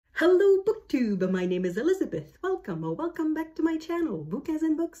Hello BookTube, my name is Elizabeth. Welcome or welcome back to my channel, Book as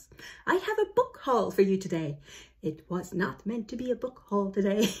in Books. I have a book haul for you today. It was not meant to be a book haul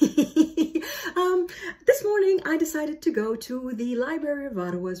today. This morning I decided to go to the Library of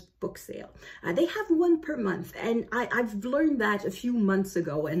Ottawa's book sale. They have one per month, and I've learned that a few months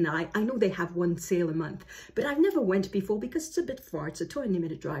ago, and I know they have one sale a month, but I've never went before because it's a bit far. It's a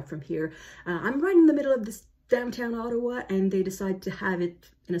 20-minute drive from here. I'm right in the middle of this downtown Ottawa, and they decided to have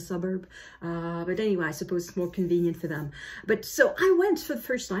it in a suburb. But anyway, I suppose it's more convenient for them. But so I went for the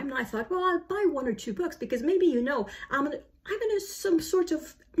first time, and I thought, well, I'll buy one or two books because maybe, you know, I'm in some sort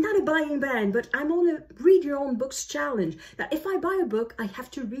of, not a buying ban, but I'm on a read your own books challenge. Now, if I buy a book, I have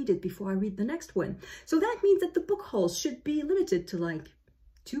to read it before I read the next one. So that means that the book hauls should be limited to like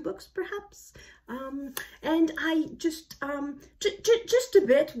 2 books perhaps. And I just a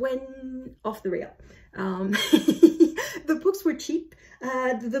bit went off the rail. The books were cheap.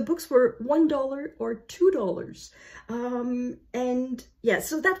 The books were $1 or $2. And yeah,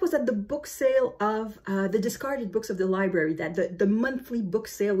 so that was at the book sale of the discarded books of the library, that the monthly book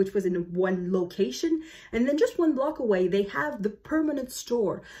sale, which was in one location. And then just one block away, they have the permanent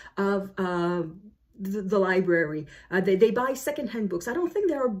store of the library. They buy secondhand books. I don't think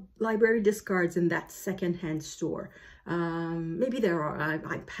there are library discards in that secondhand store. Maybe there are,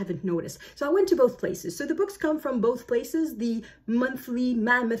 I haven't noticed. So I went to both places. So the books come from both places, the monthly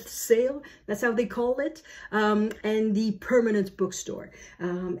mammoth sale, that's how they call it, and the permanent bookstore.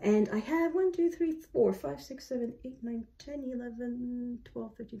 And I have 1, 2, 3, 4, 5, 6, 7, 8, 9, 10, 11,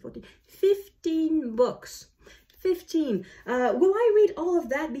 12, 13, 14, 15 books. 15. Will I read all of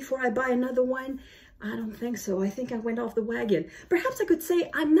that before I buy another one? I don't think so. I think I went off the wagon. Perhaps I could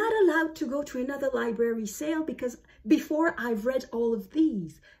say I'm not allowed to go to another library sale because before I've read all of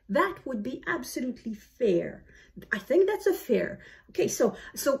these. That would be absolutely fair. I think that's a fair. Okay, so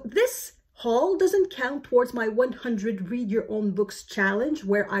this haul doesn't count towards my 100 read your own books challenge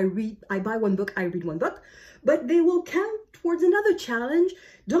where I buy one book, I read one book, but they will count towards another challenge.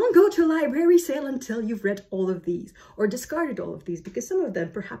 Don't go to a library sale until you've read all of these or discarded all of these, because some of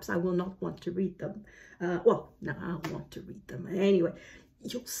them perhaps I will not want to read them. Well, no, I'll want to read them. Anyway,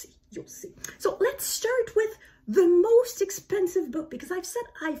 you'll see, you'll see. So let's start with the most expensive book, because I've said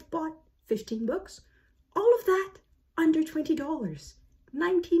I've bought 15 books. All of that under $20.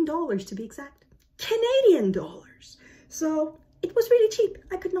 $19 to be exact. Canadian dollars. So it was really cheap.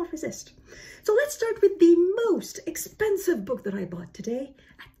 I could not resist. So let's start with the most expensive book that I bought today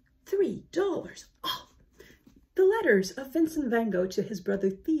at $3. Oh, The Letters of Vincent van Gogh to his brother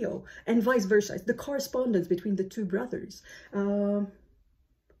Theo, and vice versa. It's the correspondence between the two brothers. Or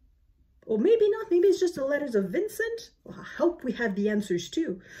maybe not. Maybe it's just the letters of Vincent. Well, I hope we have the answers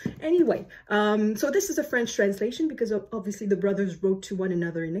too. Anyway, so this is a French translation because obviously the brothers wrote to one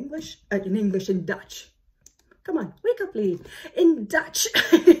another in English, in Dutch. Come on, wake up, lady. In Dutch.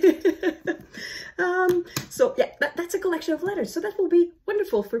 So yeah, that's a collection of letters. So that will be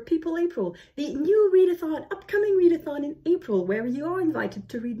wonderful for People April, the new readathon, upcoming readathon in April, where you are invited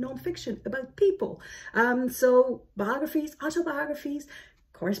to read nonfiction about people. So biographies, autobiographies,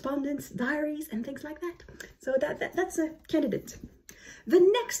 correspondence, diaries, and things like that. So that's a candidate. The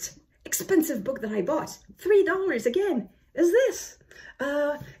next expensive book that I bought, $3 again, is this.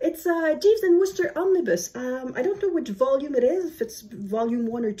 It's Jeeves and Wooster Omnibus. I don't know which volume it is, if it's volume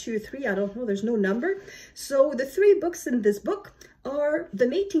 1 or 2 or 3, I don't know, there's no number. So the 3 books in this book are The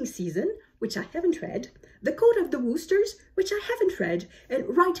Mating Season, which I haven't read, The Coat of the Woosters, which I haven't read,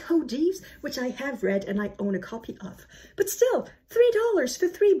 and Right Ho Jeeves, which I have read and I own a copy of. But still, $3 for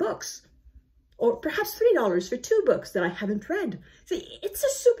 3 books. Or perhaps $3 for 2 books that I haven't read. See, it's a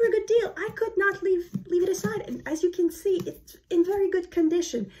super good deal. I could not leave it aside. And as you can see, it's in very good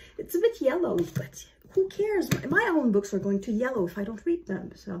condition. It's a bit yellow, but who cares? My own books are going to yellow if I don't read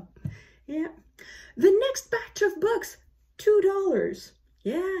them. So, yeah. The next batch of books, $2.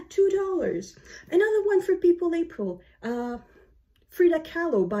 Yeah, $2. Another one for People April. Frida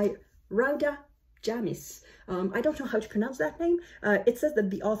Kahlo by Rauda Jamis. I don't know how to pronounce that name. It says that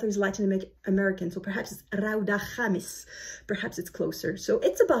the author is Latin American, so perhaps it's Rauda Jamis. Perhaps it's closer. So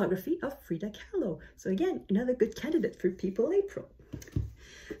it's a biography of Frida Kahlo. So again, another good candidate for People April.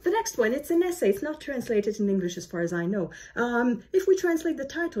 The next one, it's an essay. It's not translated in English as far as I know. If we translate the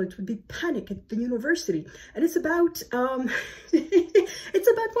title, it would be Panic at the University. And it's about, it's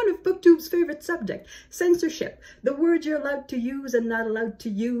about one of BookTube's favorite subject, censorship. The words you're allowed to use and not allowed to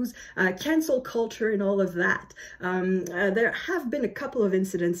use, cancel culture and all of that. There have been a couple of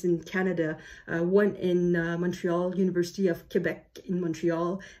incidents in Canada, one in Montreal, University of Quebec in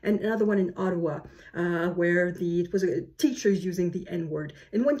Montreal, and another one in Ottawa, where it was teachers using the N-word.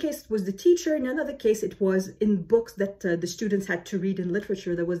 In one case it was the teacher, in another case it was in books that the students had to read in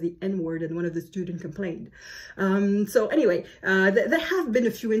literature. There was the N-word and one of the students complained. So anyway, there have been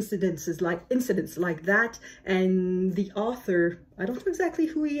a few incidents like that, and the author, I don't know exactly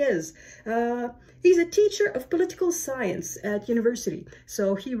who he is. He's a teacher of political science at university,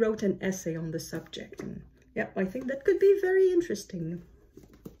 so he wrote an essay on the subject. And yep, I think that could be very interesting.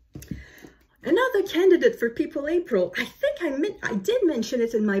 Another candidate for People April, I think I did mention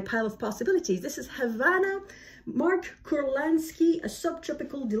it in my pile of possibilities. This is Havana, Mark Kurlansky, A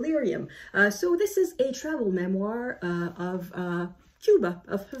Subtropical Delirium. So this is a travel memoir of Cuba,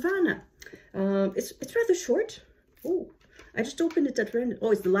 of Havana. It's rather short. Oh, I just opened it at random.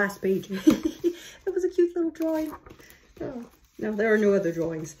 Oh, it's the last page. That was a cute little drawing. Oh, no, there are no other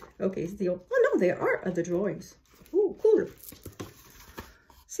drawings. Okay, oh no, there are other drawings. Oh, cool.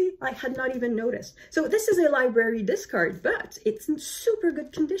 See, I had not even noticed. So this is a library discard, but it's in super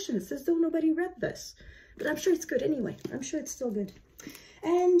good condition. It says though nobody read this, but I'm sure it's good anyway. I'm sure it's still good.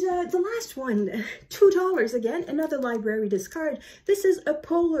 And the last one, $2 again, another library discard. This is A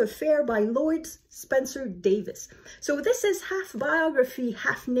Polar Affair by Lloyd Spencer Davis. So this is half biography,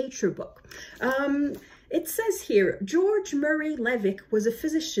 half nature book. It says here, George Murray Levick was a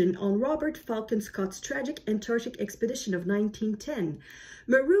physician on Robert Falcon Scott's tragic Antarctic expedition of 1910.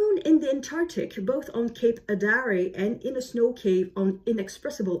 Marooned in the Antarctic, both on Cape Adare and in a snow cave on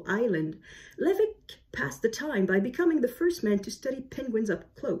Inexpressible Island, Levick passed the time by becoming the first man to study penguins up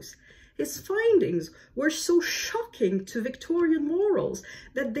close. His findings were so shocking to Victorian morals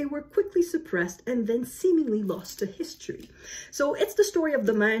that they were quickly suppressed and then seemingly lost to history. So it's the story of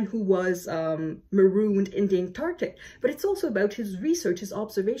the man who was marooned in the Antarctic, but it's also about his research, his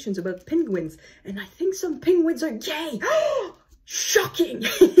observations about penguins. And I think some penguins are gay. Shocking!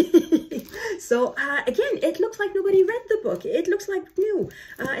 So again, it looks like nobody read the book. It looks like new,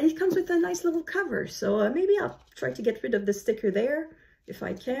 and it comes with a nice little cover. So maybe I'll try to get rid of the sticker there if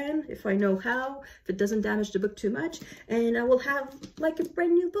I can, if I know how, if it doesn't damage the book too much, and I will have like a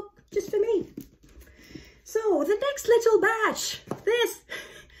brand new book just for me. So the next little batch, this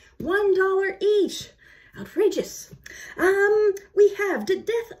 $1 each. Outrageous. We have The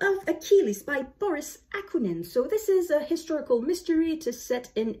Death of Achilles by Boris Akunin. So this is a historical mystery. It is set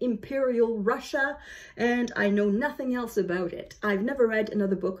in Imperial Russia, and I know nothing else about it. I've never read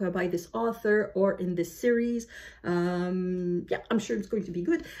another book by this author or in this series. Yeah, I'm sure it's going to be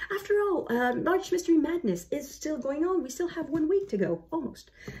good. After all, March Mystery Madness is still going on. We still have 1 week to go,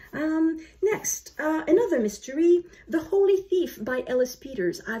 almost. Next, another mystery, The Holy Thief by Ellis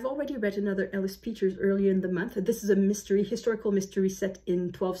Peters. I've already read another Ellis Peters earlier in the month. This is a mystery, historical mystery set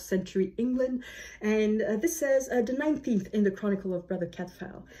in 12th century England, and this says the 19th in the Chronicle of Brother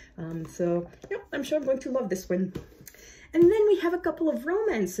Catfall. So yeah, I'm sure I'm going to love this one. And then we have a couple of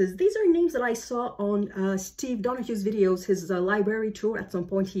romances. These are names that I saw on Steve Donahue's videos, his library tour. At some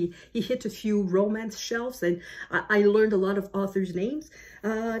point, he hit a few romance shelves, and I learned a lot of authors' names.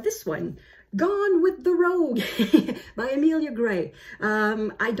 This one, Gone with the Rogue by Amelia Gray.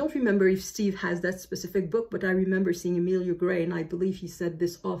 I don't remember if Steve has that specific book, but I remember seeing Amelia Gray, and I believe he said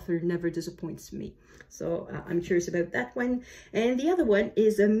this author never disappoints me. So I'm curious about that one. And the other one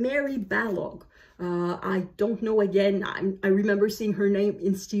is Mary Balog. I don't know, again, I remember seeing her name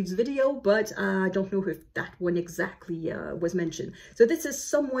in Steve's video, but I don't know if that one exactly was mentioned. So this is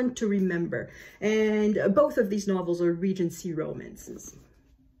Someone to Remember. And both of these novels are Regency romances.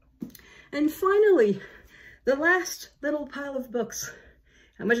 And finally, the last little pile of books.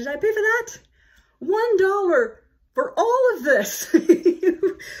 How much did I pay for that? $1 for all of this. $1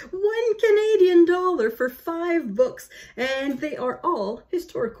 Canadian for 5 books. And they are all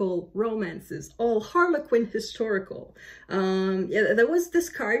historical romances, all Harlequin historical. Yeah, there was this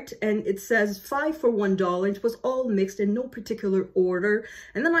cart, and it says 5 for $1. It was all mixed in no particular order.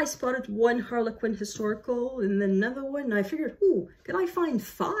 And then I spotted one Harlequin historical and then another one. And I figured, ooh, can I find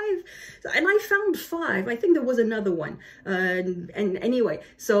 5? And I found 5. I think there was another one. And anyway,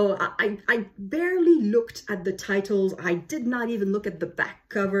 so I barely looked at the titles. I did not even look at the back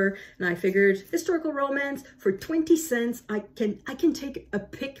cover. And I figured historical romance for 20 cents. I can take a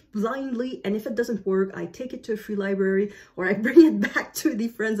pick blindly. And if it doesn't work, I take it to a free library, or I bring it back to the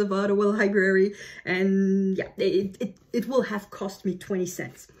Friends of Ottawa library, and yeah, it will have cost me 20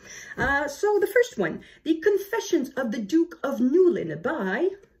 cents. So the first one, The Confessions of the Duke of Newlyn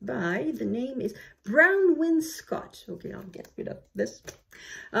by the name is Brownwin Scott. Okay, I'll get rid of this.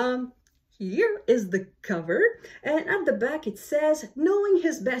 Here is the cover, and at the back it says, knowing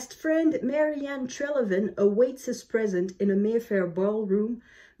his best friend Marianne Treleaven awaits his present in a Mayfair ballroom,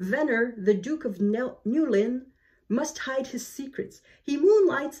 Venner, the Duke of Newlyn, must hide his secrets. He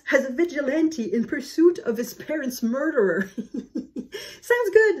moonlights as a vigilante in pursuit of his parents' murderer. Sounds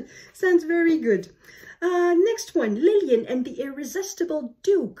good. Sounds very good. Next one, Lillian and the Irresistible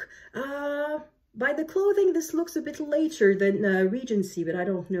Duke. By the clothing, this looks a bit later than Regency, but I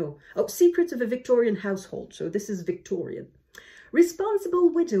don't know. Oh, Secrets of a Victorian Household. So this is Victorian. Responsible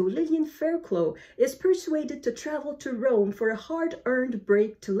widow Lillian Fairclough is persuaded to travel to Rome for a hard-earned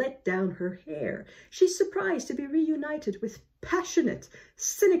break to let down her hair. She's surprised to be reunited with passionate,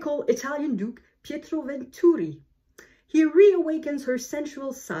 cynical Italian Duke Pietro Venturi. He reawakens her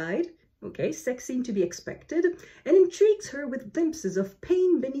sensual side, okay, sex seemed to be expected, and intrigues her with glimpses of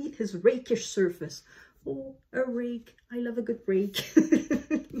pain beneath his rakish surface. Oh, a rake. I love a good rake.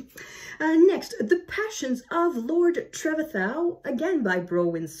 Next, The Passions of Lord Trevethow, again by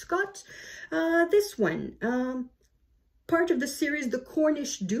Browin Scott. This one, part of the series The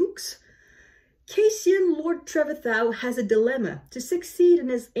Cornish Dukes. Cassian Lord Trevethow has a dilemma. To succeed in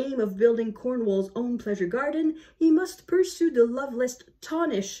his aim of building Cornwall's own pleasure garden, he must pursue the loveless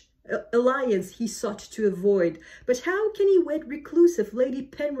Taunish alliance he sought to avoid. But how can he wed reclusive Lady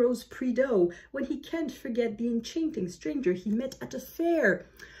Penrose Prideaux when he can't forget the enchanting stranger he met at a fair?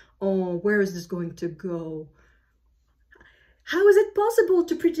 Oh, where is this going to go? How is it possible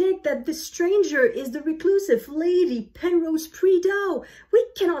to predict that this stranger is the reclusive Lady Penrose Prideaux? We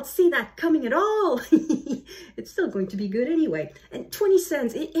cannot see that coming at all. It's still going to be good anyway. And 20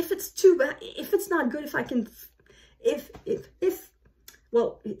 cents, if it's too bad, if it's not good, if I can,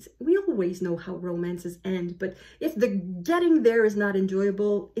 well, we always know how romances end, but if the getting there is not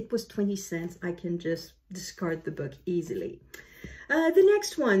enjoyable, it was 20 cents. I can just discard the book easily. The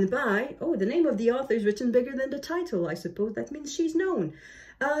next one by, oh, the name of the author is written bigger than the title. I suppose that means she's known.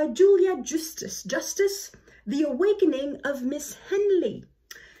 Julia Justice, The Awakening of Miss Henley.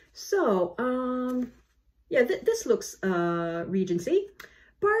 So, yeah, this looks Regency.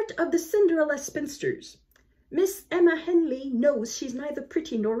 Part of the Cinderella Spinsters. Miss Emma Henley knows she's neither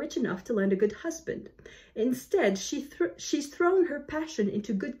pretty nor rich enough to land a good husband. Instead, she's thrown her passion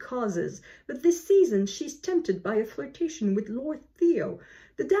into good causes, but this season she's tempted by a flirtation with Lord Theo.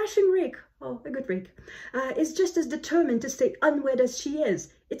 The dashing rake, oh, a good rake, is just as determined to stay unwed as she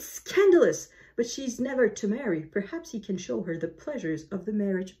is. It's scandalous, but she's never to marry. Perhaps he can show her the pleasures of the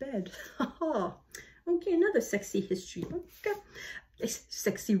marriage bed. Okay, another sexy history book.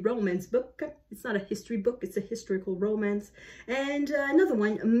 Sexy romance book. It's not a history book, it's a historical romance. And another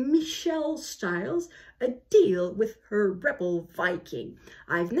one, Michelle Stiles, A Deal with Her Rebel Viking.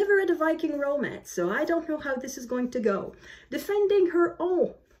 I've never read a Viking romance, so I don't know how this is going to go. Defending her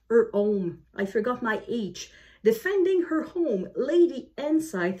own, I forgot my H. Defending her home, Lady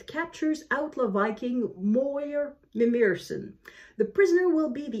Ensigth captures outlaw Viking Moir Mimirson. The prisoner will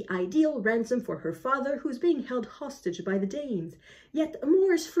be the ideal ransom for her father, who's being held hostage by the Danes. Yet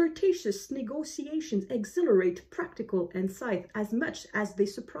Moir's flirtatious negotiations exhilarate practical Ensigth as much as they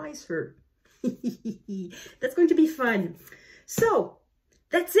surprise her. That's going to be fun. So,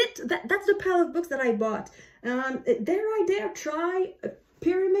 that's it. That's the pile of books that I bought. Dare I dare try a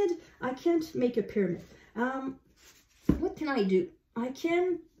pyramid? I can't make a pyramid. What can I do?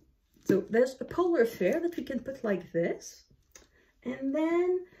 So there's a polar affair that we can put like this. And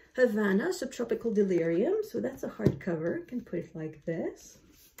then Havana, Subtropical Delirium. So that's a hardcover. Can put it like this.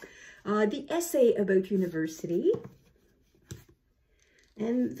 The Essay About University.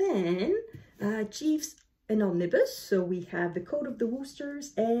 And then Jeeves and Omnibus. So we have The Code of the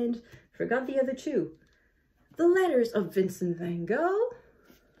Woosters and forgot the other two. The Letters of Vincent van Gogh.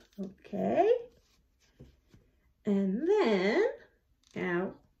 Okay. And then,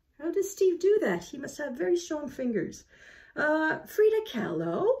 how does Steve do that? He must have very strong fingers. Frida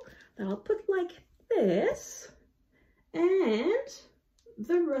Kahlo, that I'll put like this, and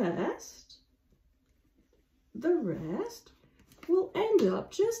the rest will end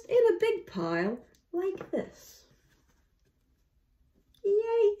up just in a big pile like this.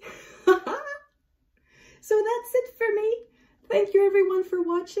 Yay! So that's it for me. Thank you everyone for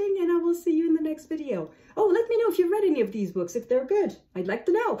watching, and I will see you in the next video. Oh, let me know if you've read any of these books, if they're good. I'd like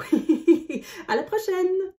to know. À la prochaine!